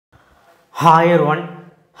Hi everyone,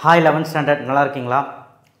 hi 11th standard நல்லா இருக்கீங்களா?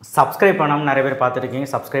 Subscribe பண்ணாமல் நிறைய பேர் பார்த்துருக்கீங்க.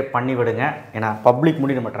 சப்ஸ்கிரைப் பண்ணி விடுங்க. ஏன்னா பப்ளிக்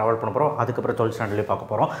முடி நம்ம ட்ராவல் பண்ண போகிறோம். அதுக்கப்புறம் 12th ஸ்டாண்டர்ட்லேயே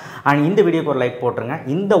பார்க்க போகிறோம். அண்ட் இந்த வீடியோக்கு ஒரு லைக் போட்டுருங்க.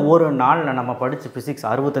 இந்த ஒரு நாளில் நம்ம படித்து ஃபிசிக்ஸ்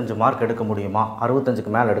 65 மார்க் எடுக்க முடியுமா?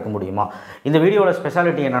 65க்கு மேலே எடுக்க முடியுமா? இந்த வீடியோட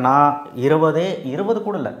ஸ்பெஷாலிட்டி என்னென்னா 20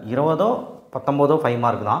 கூட இல்லை, 20 19 5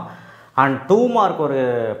 மார்க் தான். அண்ட் 2 மார்க் ஒரு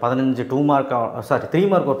 15, 2 மார்க் சாரி 3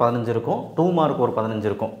 மார்க் ஒரு 15 இருக்கும், 2 மார்க் ஒரு 15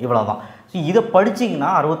 இருக்கும், இவ்வளோ தான். ஸோ இதை படிச்சிங்கன்னா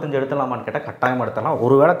 65 எடுத்துடலாமான்னு கேட்டால் கட்டாயம் எடுத்துடலாம்.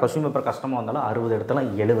 ஒருவேளை கொஸ்டின் பேப்பர் கஷ்டமாக இருந்தாலும் 60 எடுத்துலாம்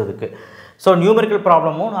 70க்கு. ஸோ நியூமெரிக்கல்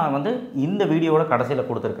ப்ராப்ளமும் நான் இந்த வீடியோவோட கடைசியில்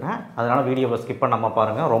கொடுத்துருக்குறேன். அதனால் வீடியோவை ஸ்கிப் பண்ணாமல்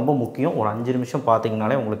பாருங்கள். ரொம்ப முக்கியம். ஒரு 5 நிமிஷம்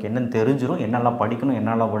பார்த்தீங்கனாலே உங்களுக்கு என்னென்னு தெரிஞ்சிடும், என்னெல்லாம் படிக்கணும்,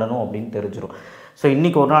 என்னெல்லாம் விடணும் அப்படின்னு தெரிஞ்சிடும். ஸோ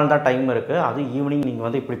இன்றைக்கி ஒரு நாள் தான் டைம் இருக்குது. அது ஈவினிங்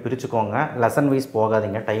நீங்கள் இப்படி பிரிச்சுக்கோங்க. லெசன் வைஸ்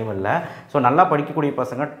போகாதீங்க, டைம் இல்லை. ஸோ நல்லா படிக்கக்கூடிய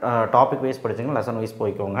பசங்க டாபிக் வைஸ் படிச்சுங்க, லெசன் வைஸ்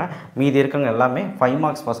போய்க்கோங்க. மீதி இருக்கவங்க எல்லாமே 5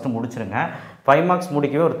 மார்க்ஸ் ஃபஸ்ட்டு முடிச்சிருங்க. 5 மார்க்ஸ்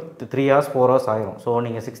முடிக்கவே ஒரு 3 hours 4 hours ஆயிரும். ஸோ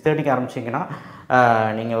நீங்கள் 6:30க்கு ஆரம்பிச்சிங்கன்னா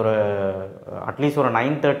நீங்கள் ஒரு அட்லீஸ்ட் ஒரு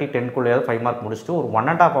 9:30 10க்குள்ளேயாவது 5 மார்க் முடிச்சுட்டு ஒரு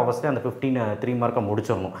 1.5 hours-லேயே அந்த 3 மார்க்கை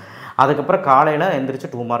முடிச்சிடணும். அதுக்கப்புறம் காலையில் எந்திரிச்சு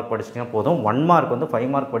 2 மார்க் படிச்சிட்டிங்கன்னா போதும். 1 மார்க்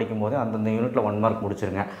 5 மார்க் படிக்கும்போது அந்தந்த யூனிட்டில் 1 மார்க்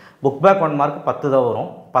முடிச்சிருங்க. புக் பேக் 1 மார்க் 10 தான்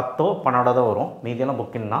வரும், 10 12 தான் வரும். மீதியெல்லாம்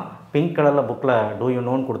புக்கின்னா பிங்க் கலரில் புக்கில் டூ யூ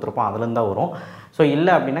நோன்னு கொடுத்துருப்போம், அதுலேருந்து தான் வரும். ஸோ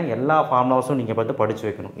இல்லை அப்படின்னா எல்லா ஃபார்முலாஸும் நீங்கள் பார்த்து படித்து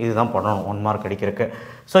வைக்கணும். இதுதான் பண்ணணும் 1 மார்க் அடிக்கிறதுக்கு.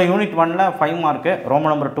 ஸோ யூனிட் 1ல் 5 மார்க்கு,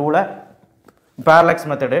 ரோமன் நம்பர் 2ல் parallax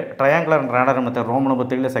method, triangular raider method, Roman number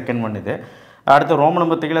 3ல் second one இது. அடுத்து Roman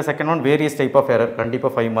number 3ல் second one various type of error,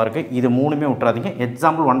 கண்டிப்பாக 5 மார்க்கு. இது மூணுமே விட்றாதீங்க.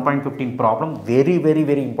 Example 1.15 problem very very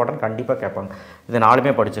very important, கண்டிப்பாக கேட்பாங்க. இது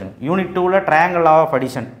 4மே படிச்சிருங்க. யூனிட் 2ல் triangle of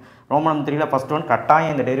addition, Roman number 3ல் first one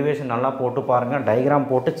கட்டாயம் இந்த டெரிவேஷன் நல்லா போட்டு பாருங்கள். டயக்ராம்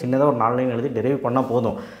போட்டு சின்னதாக ஒரு 4 லைன் எழுதி டெரிவ் பண்ணால்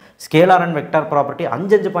போதும். ஸ்கேலார் அண்ட் வெக்டார் ப்ராப்பர்ட்டி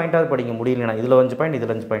 5 பாயிண்ட்டாவது படிக்க முடியலனா இதில் 5 பாயிண்ட்,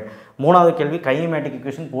 இதில் 5 பாயிண்ட். 3வது கேள்வி கைனமேட்டிக்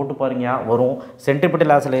ஈக்குவேஷன் போட்டு பாருங்க வரும்.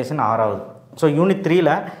 சென்ட்ரிபிட்டல் ஆக்சலரேஷன் 6வது. So unit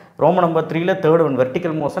 3ல் Roman number 3ல் third one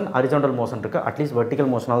vertical motion, horizontal motion இருக்குது. அட்லீஸ்ட் வெர்டிக்கல்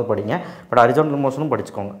மோஷனாவது படிங்க, பட் ஹரிசாண்டல் மோஷனும்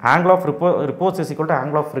படிச்சுக்கோங்க. Angle of ரிப்போர்ஸ் is equal to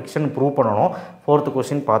angle of friction prove பண்ணணும். 4th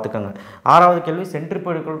கொஸ்டின் பார்த்துக்கோங்க. 6வது கேள்வி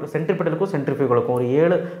சென்ட்ரிபிட்டலுக்கும் சென்ட்ரிஃபியூகலுக்கும் ஒரு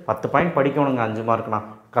 7-10 பாயிண்ட் படிக்கணுங்க. 5 மார்க்னா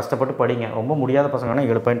கஷ்டப்பட்டு படிங்க. ரொம்ப முடியாத பசங்கன்னா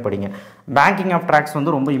 7 பாயிண்ட் படிங்க. பேங்கிங் ஆஃப் ட்ராக்ஸ்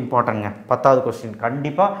ரொம்ப இம்பார்ட்டன்ட்ங்க. 10வது கொஸ்டின்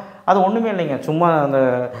கண்டிப்பாக அது ஒன்றுமே இல்லைங்க. சும்மா அந்த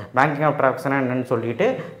பேங்கிங் ஆஃப் ட்ராக்ஸ்னால் என்னென்னு சொல்லிவிட்டு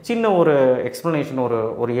சின்ன ஒரு எக்ஸ்ப்ளனேஷன்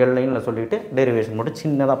ஒரு 7 லைனில் சொல்லிவிட்டு டெரிவேஷன் மட்டும்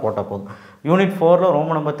சின்னதாக போட்டால் போதும். Unit 4ல்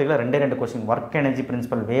Roman number 3ல் 2 question, work energy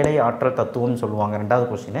principal, வேலை ஆற்றல் தத்துவம்னு சொல்லுவாங்க. 2வது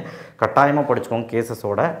கொஸ்டின் கட்டாயமாக படிச்சுக்கோங்க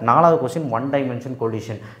கேசஸோட. 4வது கொஸ்டின் 1 டைமென்ஷன்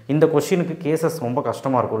கொலிஷன். இந்த கொஸ்டினுக்கு கேசஸ் ரொம்ப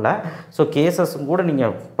கஷ்டமாக இருக்கும்ல. ஸோ கேசஸ் கூட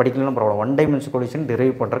நீங்கள் படிக்கலாம் ப்ராப்ளம். 1 டைமென்ஷன் கொலிஷன்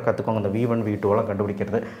டெரைவ் பண்ணுற கற்றுக்கோங்க. இந்த V1 V2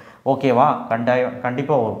 கண்டுபிடிக்கிறது ஓகேவா?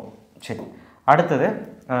 கண்டிப்பாக வரும். சரி,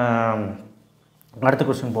 அடுத்த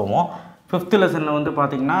கொஸ்டின் போவோம். 5th லெசனில்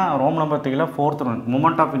பார்த்தீங்கன்னா Roman number 3ல் 4th one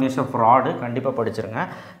moment of inertia of rod, கண்டிப்பாக படிச்சிருங்க.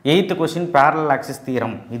 8th கொஸ்டின் பேரலல் ஆக்சிஸ்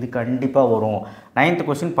தீரம், இது கண்டிப்பாக வரும். 9th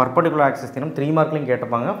கொஸ்டின் பர்பண்டிகுலர் ஆக்சிஸ் தீரம் 3 மார்க்லையும்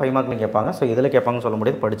கேட்பாங்க, 5 மார்க்லையும் கேட்பாங்க. ஸோ இதில் கேட்பாங்கன்னு சொல்ல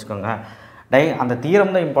முடியாது, படிச்சுக்கோங்க. அந்த தீரம்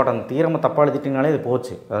தான் இம்பார்ட்டன்ட். தீரம் தப்பாக எழுதிட்டிங்கனாலே இது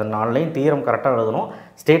போச்சு. அது 4 லைன் தீரம் கரெக்டாக எழுதணும்,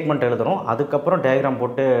 ஸ்டேட்மெண்ட் எழுதணும், அதுக்கப்புறம் டயக்ராம்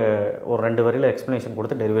போட்டு ஒரு 2 வரியில் எக்ஸ்ப்ளனேஷன்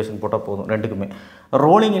கொடுத்து டெரிவேஷன் போட்டால் போதும். 2க்குமே.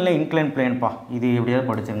 ரோலிங் இல்லை இன்க்ளைன் பிளேன்ப்பா, இது எப்படியாவது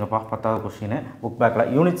படிச்சுங்கப்பா. 10வது கொஸ்டின் புக்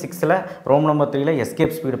பேக்கில். யூனிட் 6ல் ரோமன் நம்பர் 3ல்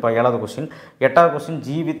எஸ்கேப் ஸ்பீடுப்பா 7வது கொஸ்டின். 8வது கொஸ்டின்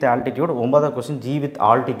ஜி வித் ஆல்டிடியூட், 9வது question G with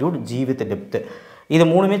altitude, G with depth. இது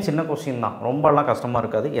மூணுமே சின்ன கொஸ்டின் தான், ரொம்பலாம் கஷ்டமாக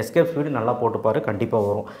இருக்காது. எஸ்கேப் ஸ்பீடு நல்லா போட்டுப்பார், கண்டிப்பாக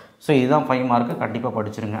வரும். ஸோ இதுதான் 5 மார்க்கு, கண்டிப்பாக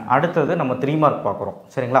படிச்சிருங்க. அடுத்தது நம்ம 3 மார்க் பார்க்குறோம்.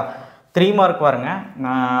 சரிங்களா? 3 மார்க் பாருங்கள்.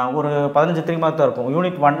 ஒரு 15 3 மார்க் தான் இருக்கும்.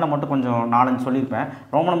 யூனிட் 1ல் மட்டும் கொஞ்சம் 4 சொல்லியிருப்பேன்.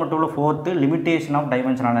 ரோமன் நம்பர் 2ல் 4th limitation of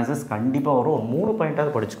dimension analysis, கண்டிப்பாக வரும். ஒரு 3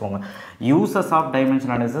 பாயிண்ட்டாவது படிச்சுக்கோங்க. யூசஸ் ஆஃப்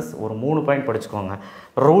டைமென்ஷன் அனாலிசிஸ் ஒரு 3 பாயிண்ட் படிச்சுக்கோங்க.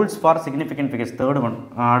 Rules for significant figures third one.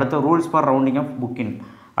 அடுத்து ரூல்ஸ் ஃபார் ரவுண்டிங் ஆஃப் புக்கின்.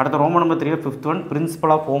 அடுத்த Roman number 3ல் 5th one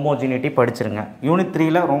principal of homogeneity படிச்சிருங்க. Unit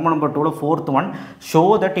 3ல் Roman number 2ல் 4th one show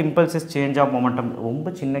that impulses change of momentum,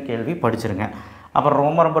 ரொம்ப சின்ன கேள்வி, படிச்சிருங்க. அப்புறம்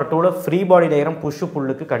Roman number 2ல் free body diagram push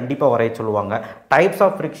புல்லுக்கு கண்டிப்பாக வரைய சொல்லுவாங்க. Types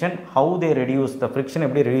of friction, how they reduce the friction,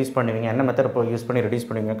 எப்படி ரெடியூஸ் பண்ணுவீங்க, என்ன மெத்தட் யூஸ் பண்ணி ரெடியூஸ்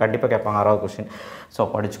பண்ணுவீங்க, கண்டிப்பாக கேட்பாங்க. 6வது கொஸ்டின். ஸோ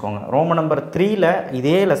படிச்சுக்கோங்க. ரோமன் நம்பர் 3ல்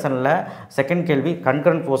இதே லெசனில் செகண்ட் கேள்வி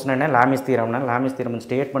கன்கரண்ட் ஃபோர்ஸ்னா என்ன, லாமிஸ் தீரம்னா, லாமிஸ் தீரம்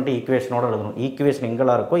ஸ்டேட்மெண்ட் ஈக்குவேஷனோட எழுதணும். ஈக்குவேஷன்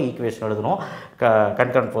எங்கெல்லாம் இருக்கோ ஈக்குவேஷன் எழுதணும்.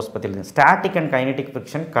 கன்கரண்ட் ஃபோர்ஸ் பற்றி எழுதணும். ஸ்டாட்டிக் அண்ட் கைனடிக்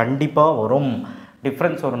ஃப்ரிக்ஷன் கண்டிப்பாக வரும்.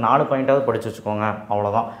 டிஃப்ரென்ஸ் ஒரு 4 பாயிண்ட்டாவது படித்து வச்சுக்கோங்க,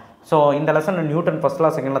 அவ்வளோதான். ஸோ இந்த லெசனில் நியூட்டன் ஃபஸ்ட் லா,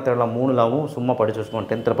 செகண்ட் லா, தேர்ட் லா 3 லாவும் சும்மா படிச்சு வச்சுக்கோங்க,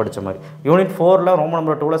 10th படித்த மாதிரி. யூனிட் 4ல் ரோமன்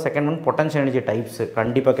நம்பர் 2ல் second one potential energy types,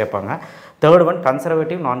 கண்டிப்பாக கேட்பாங்க. தேர்ட் ஒன்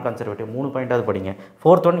கன்சர்வேட்டிவ் நான் கன்சர்வேட்டிவ் 3 பாயிண்ட்டாவது படிங்க.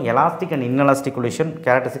 4th one elastic and inelastic collision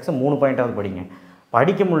characteristics 3 பாயிண்ட்டாவது படிங்க.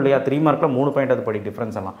 படிக்க முடியலையா 3 மார்க்கில் 3 பாயிண்ட் அது படி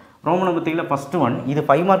டிஃப்ரென்ஸ் எல்லாம். ரோமன் நம்பர் 3ல ஃபஸ்ட்டு ஒன் இது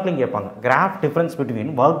 5 மார்க்லையும் கேட்பாங்க. Graph difference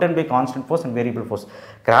between work done by constant force and variable force.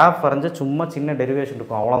 Graph வரைஞ்சு சும்மா சின்ன டெரிவேஷன்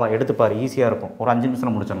இருக்கும், அவ்வளோதான், எடுத்துப்பார், ஈஸியாக இருக்கும், ஒரு 5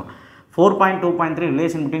 நிமிஷம் முடிச்சிடலாம். 4.2.3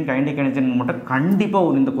 ரிலேஷன் பிட்வீன் கைனடிக் எனர்ஜி மட்டும் கண்டிப்பாக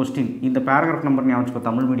ஒரு இந்த கொஸ்டின் இந்த பேராகிராஃப் நம்பர் ஞாபகம் வச்சுக்கோ,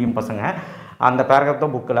 தமிழ் மீடியம் பசங்க அந்த பேராகிராஃப்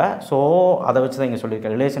தான் புக்கில். ஸோ அதை வச்சு தான் இங்கே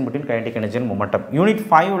சொல்லியிருக்கேன், relation between kinetic energy and momentum. Unit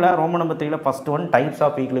 5ல் Roman number 3ல first one types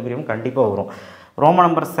of equilibrium கண்டிப்பாக வரும். Roman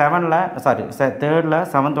number 7ல் 3rd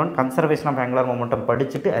 7th one conservation of angular momentum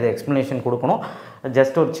படிச்சுட்டு அது எக்ஸ்ப்ளனேஷன் கொடுக்கணும்.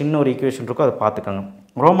 ஜஸ்ட் ஒரு சின்ன ஒரு ஈக்குவேஷன் இருக்கும், அதை பார்த்துக்கோங்க.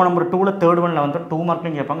 ரோமன் நம்பர் 2ல் 3rd ஒன்ல வந்து 2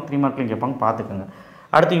 மார்க்லையும் கேட்பாங்க, 3 மார்க்லையும் கேட்பாங்க, பார்த்துக்கோங்க.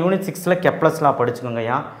 அடுத்து யூனிட் 6ல் கெப்லர்ஸ் லா படிச்சுக்கோங்க.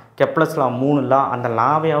 கெப்லர்ஸ் லா 3 லா, அந்த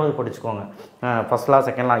லாவையாவது படிச்சுக்கோங்க. First law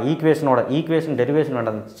second law equation derivation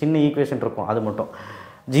வேண்டாம், சின்ன ஈக்குவேஷன் இருக்கும் அது மட்டும்.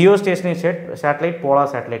 Jio stationary satellite polar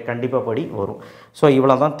satellite கண்டிப்பாக படி வரும். ஸோ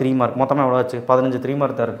இவ்வளோ தான் 3 மார்க், மொத்தமாக எவ்வளோ ஆச்சு 15 3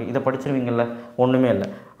 மார்க் தான் இருக்குது. இதை படிச்சிருவீங்கள்ல, ஒன்றுமே இல்லை.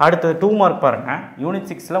 அடுத்தது 2 மார்க் பாருங்கள். யூனிட்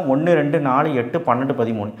 6ல் 1 2 4 8 12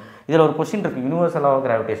 13 இதில் ஒரு கொஸ்டின் இருக்குது, யூனிவர்சல் லா ஆஃப்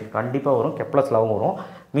கிராவிடேஷன் கண்டிப்பாக வரும், கெப்லர்ஸ் லாவும் வரும்,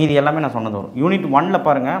 மீதி எல்லாமே நான் சொன்னது வரும். யூனிட் 1ல்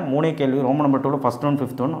பாருங்கள் 3 கேள்வி. ரோமன் நம்பர் 2ல் first one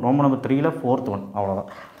 5th one, Roman number 3ல் 4th one,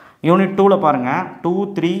 அவ்வளோதான். யூனிட் 2ல் பாருங்கள் 2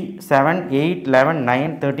 3 7 8 11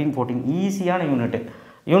 9 13 14 ஈஸியான யூனிட்டு.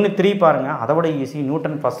 யூனிட் 3 பாருங்கள், அதை விட easy.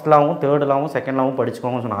 Newton first லாவும் 3rd லாவும் 2nd லாவும்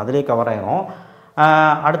படிச்சுக்கோங்கன்னு சொன்னால் அதிலே கவர் ஆயிரும்.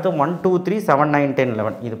 அடுத்து 1 2 3 7 9 10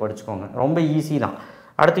 11 இது படிச்சுக்கோங்க, ரொம்ப ஈஸி தான்.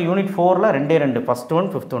 அடுத்து unit 4ல் 2 first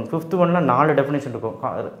one 5th one. 5th ஒன்னில் 4 டெஃபினேஷன் இருக்கும்.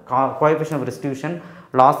 Coefficient of restitution,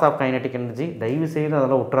 loss of kinetic energy, தயவு செய்து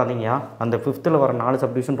அதெல்லாம் விட்டுறாதீங்க. அந்த 5th வர 4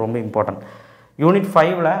 சப்டிவிஷன் ரொம்ப இம்பார்ட்டன்ட். யூனிட்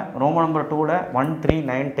 5ல் ரோமன் நம்பர் 2ல் 1 3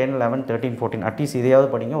 9 10 11 13 14 அட்லீஸ்ட் இதையாவது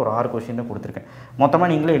படிங்க. ஒரு 6 கொஸ்டின் தான் கொடுத்துருக்கேன். மொத்தமாக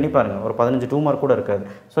நீங்களே எண்ணி பாருங்கள், ஒரு 15 2 மார்க் கூட இருக்காது.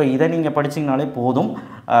 ஸோ இதை நீங்கள் படிச்சிங்கனாலே போதும்.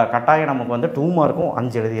 கட்டாயம் நமக்கு வந்து 2 மார்க்கும்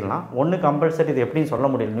 5 எழுதிடலாம். ஒன்று கம்பல்சரி, இது எப்படின்னு சொல்ல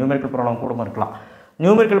முடியல, நியூமெரிக்கல் ப்ராப்ளம் கூட இருக்கலாம்.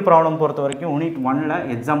 நியூமெரிக்கல் ப்ராப்ளம் பொறுத்த வரைக்கும் யூனிட் 1ல்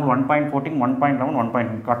எக்ஸாம்பிள் 1.14 1.11 1.1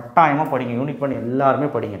 கட்டாயமாக படிங்க. யூனிட் 1 எல்லாருமே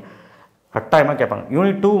படிங்க, கட்டாயமாக கேட்பாங்க.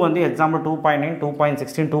 யூனிட் 2 வந்து எக்ஸாம்பிள் 2.9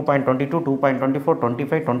 2.16 2.22 2.24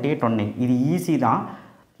 25 28 29 இது ஈஸி தான்.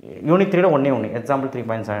 யூனிட் 3ல ஒன்று எக்ஸாம்பிள்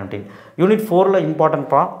 3.17. யூனிட் 4ல்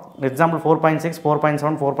இம்பார்ட்டன்ட்பா, எக்ஸாம்பிள் 4.6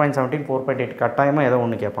 4.7 4.17 4.8 கட்டாயமாக ஏதோ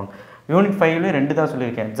ஒன்று கேட்பாங்க. யூனிட் 5ல 2 தான்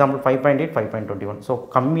சொல்லியிருக்கேன், எக்ஸாம்பிள் 5.8 5.21. ஸோ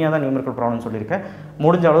கம்மியாக தான் நியூமெரிக்கல் ப்ராப்ளம் சொல்லியிருக்கேன்,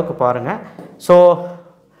 முடிஞ்ச அளவுக்கு பாருங்கள். ஸோ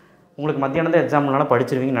உங்களுக்கு மத்தியானம் தான் எக்ஸாம்பிள்னால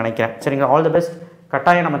படிச்சிருவீங்கன்னு நினைக்கிறேன். சரிங்களா, ஆல் தி பெஸ்ட்.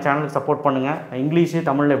 கட்டாயம் நம்ம சேனலுக்கு சப்போர்ட் பண்ணுங்கள். இங்கிலீஷு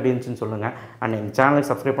தமிழில் எப்படி இருந்துச்சுன்னு சொல்லுங்கள். அண்ட் எங்கள் சேனலுக்கு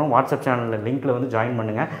சப்ஸ்கிரைப் பண்ணுங்கள். வாட்ஸ்அப் சேனலில் லிங்க்கில் வந்து ஜாயின்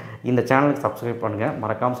பண்ணுங்கள். இந்த சேனலுக்கு சப்ஸ்கிரைப் பண்ணுங்கள்,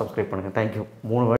 மறக்காமல் சப்ஸ்கிரைப் பண்ணுங்கள். தேங்க்யூ. 3